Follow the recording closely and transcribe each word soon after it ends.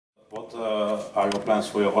What are your plans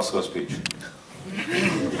for your Oscar speech?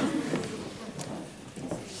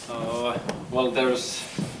 Well,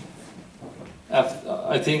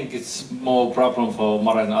 I think it's more problem for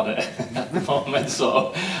Mare and Ade at the moment,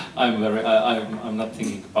 so I'm not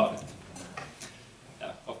thinking about it.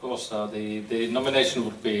 Yeah, of course, the nomination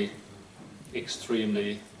would be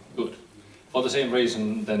extremely good. For the same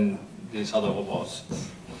reason than these other awards.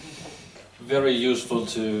 Very useful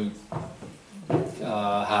to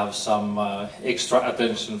have some extra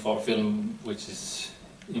attention for a film which is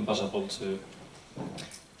impossible to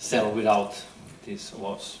sell without these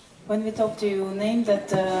awards. When we talked to you, named that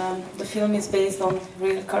the film is based on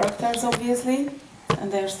real characters, obviously,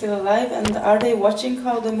 and they're still alive. And are they watching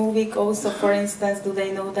how the movie goes? So, for instance, do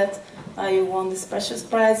they know that you won this precious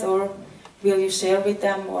prize, or will you share with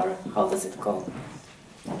them, or how does it go?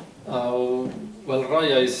 Well,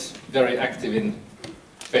 Raija is very active in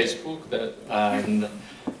Facebook, and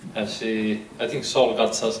I think Sol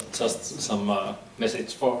got just some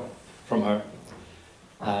message from her,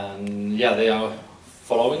 and yeah, they are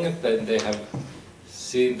following it. They have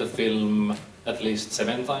seen the film at least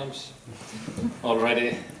 7 times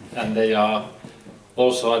already, and they are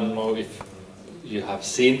also, I don't know if you have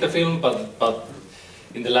seen the film, but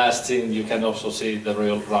in the last scene you can also see the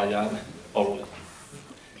real Raija and Olli.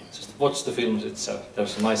 Just watch the film itself,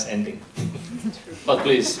 there's a nice ending. But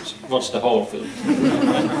please, watch the whole film.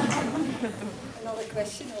 Another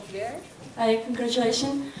question over there. Hi,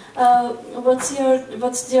 congratulations. What's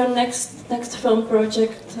your next film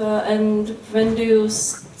project, and when do you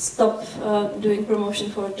stop doing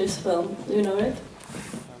promotion for this film? Do you know it?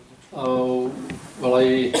 Well,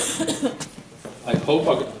 I hope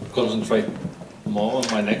I could concentrate more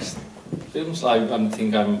on my next films. I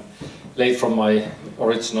think I'm late from my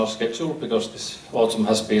original schedule because this autumn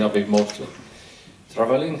has been a bit mostly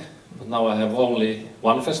traveling. But now I have only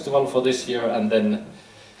one festival for this year, and then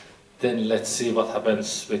let's see what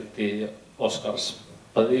happens with the Oscars.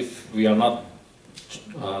 But if we are not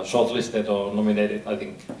shortlisted or nominated, I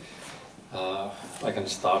think I can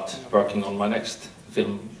start working on my next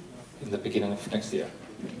film in the beginning of next year.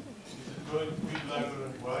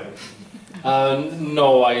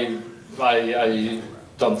 No, I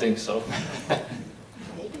don't think so.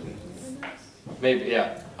 Maybe,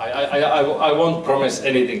 yeah. I won't promise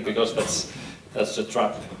anything because that's a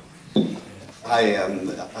trap. Hi, I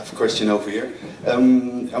have a question over here.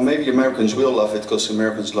 Maybe Americans will love it because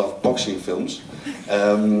Americans love boxing films.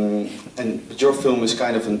 But your film is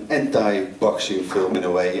kind of an anti-boxing film in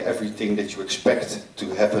a way. Everything that you expect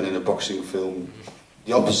to happen in a boxing film,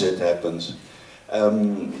 the opposite happens.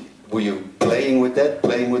 Were you playing with that,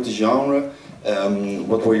 playing with the genre?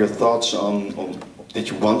 What were your thoughts on did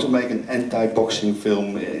you want to make an anti-boxing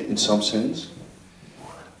film in some sense?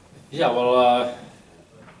 Yeah, well,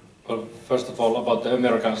 first of all, about the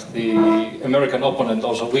Americans, the American opponent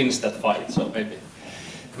also wins that fight, so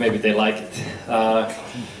maybe they like it.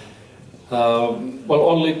 Well,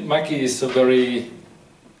 Olli Mäki is a very,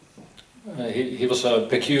 he was a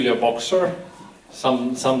peculiar boxer,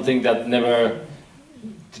 something that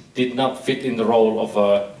did not fit in the role of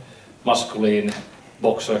a masculine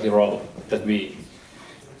boxer hero that we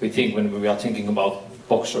think when we are thinking about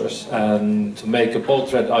boxers. And to make a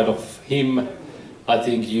portrait out of him, I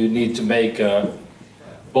think you need to make a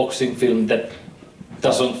boxing film that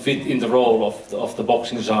doesn't fit in the role of the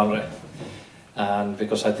boxing genre, and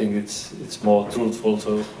because I think it's more truthful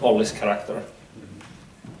to Olli's character.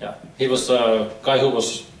 Yeah, he was a guy who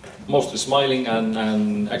was mostly smiling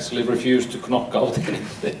and actually refused to knock out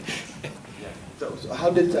anything.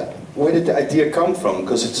 Where did the idea come from?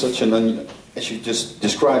 Because it's such as you just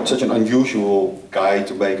described, such an unusual guy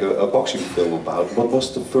to make a boxing film about. What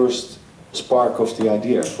was the first spark of the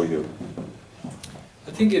idea for you?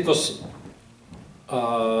 I think it was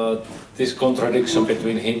this contradiction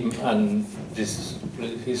between him and his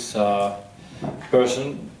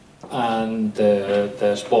person and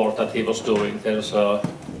the sport that he was doing. There's a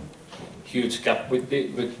huge gap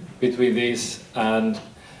between these, and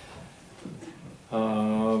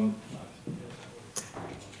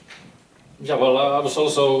yeah, well,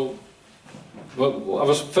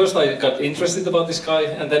 first I got interested about this guy,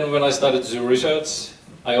 and then when I started to do research,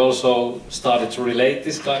 I also started to relate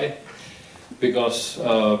this guy, because,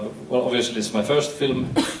 well, obviously it's my first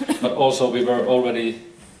film, but also we were already,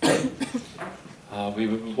 we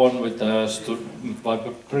won with my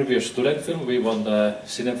previous student film, we won the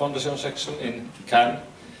Cine Foundation section in Cannes,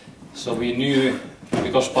 so we knew,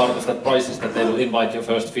 because part of that prize is that they will invite your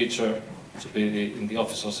first feature to be in the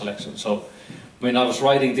official selection. So when I was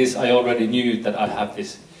writing this, I already knew that I have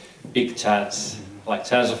this big chance like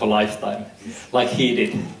chance of a lifetime, like he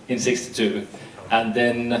did in '62, and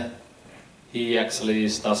then he actually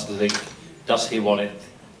starts to think, does he want it,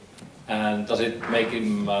 and does it make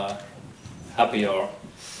him happy or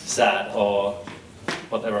sad or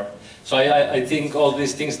whatever. So I think all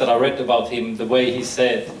these things that I read about him, the way he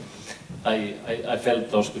said, I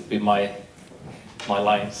felt those could be my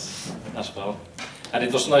lines as well. And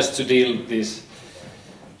it was nice to deal with these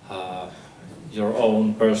your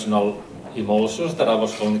own personal emotions that I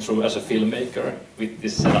was going through as a filmmaker with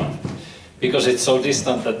this setup, because it's so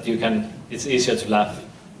distant that it's easier to laugh.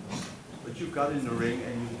 But you got in the ring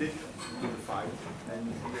and you did do the fight, and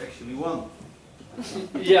you actually won.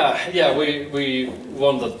 Yeah, we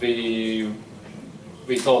won that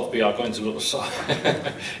we thought we are going to lose. So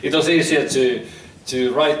it was easier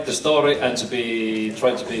to write the story and to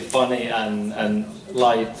try to be funny and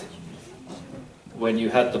light when you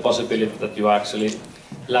had the possibility that you are actually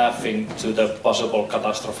laughing to the possible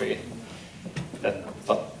catastrophe.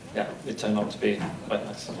 But yeah, it turned out to be quite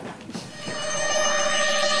nice.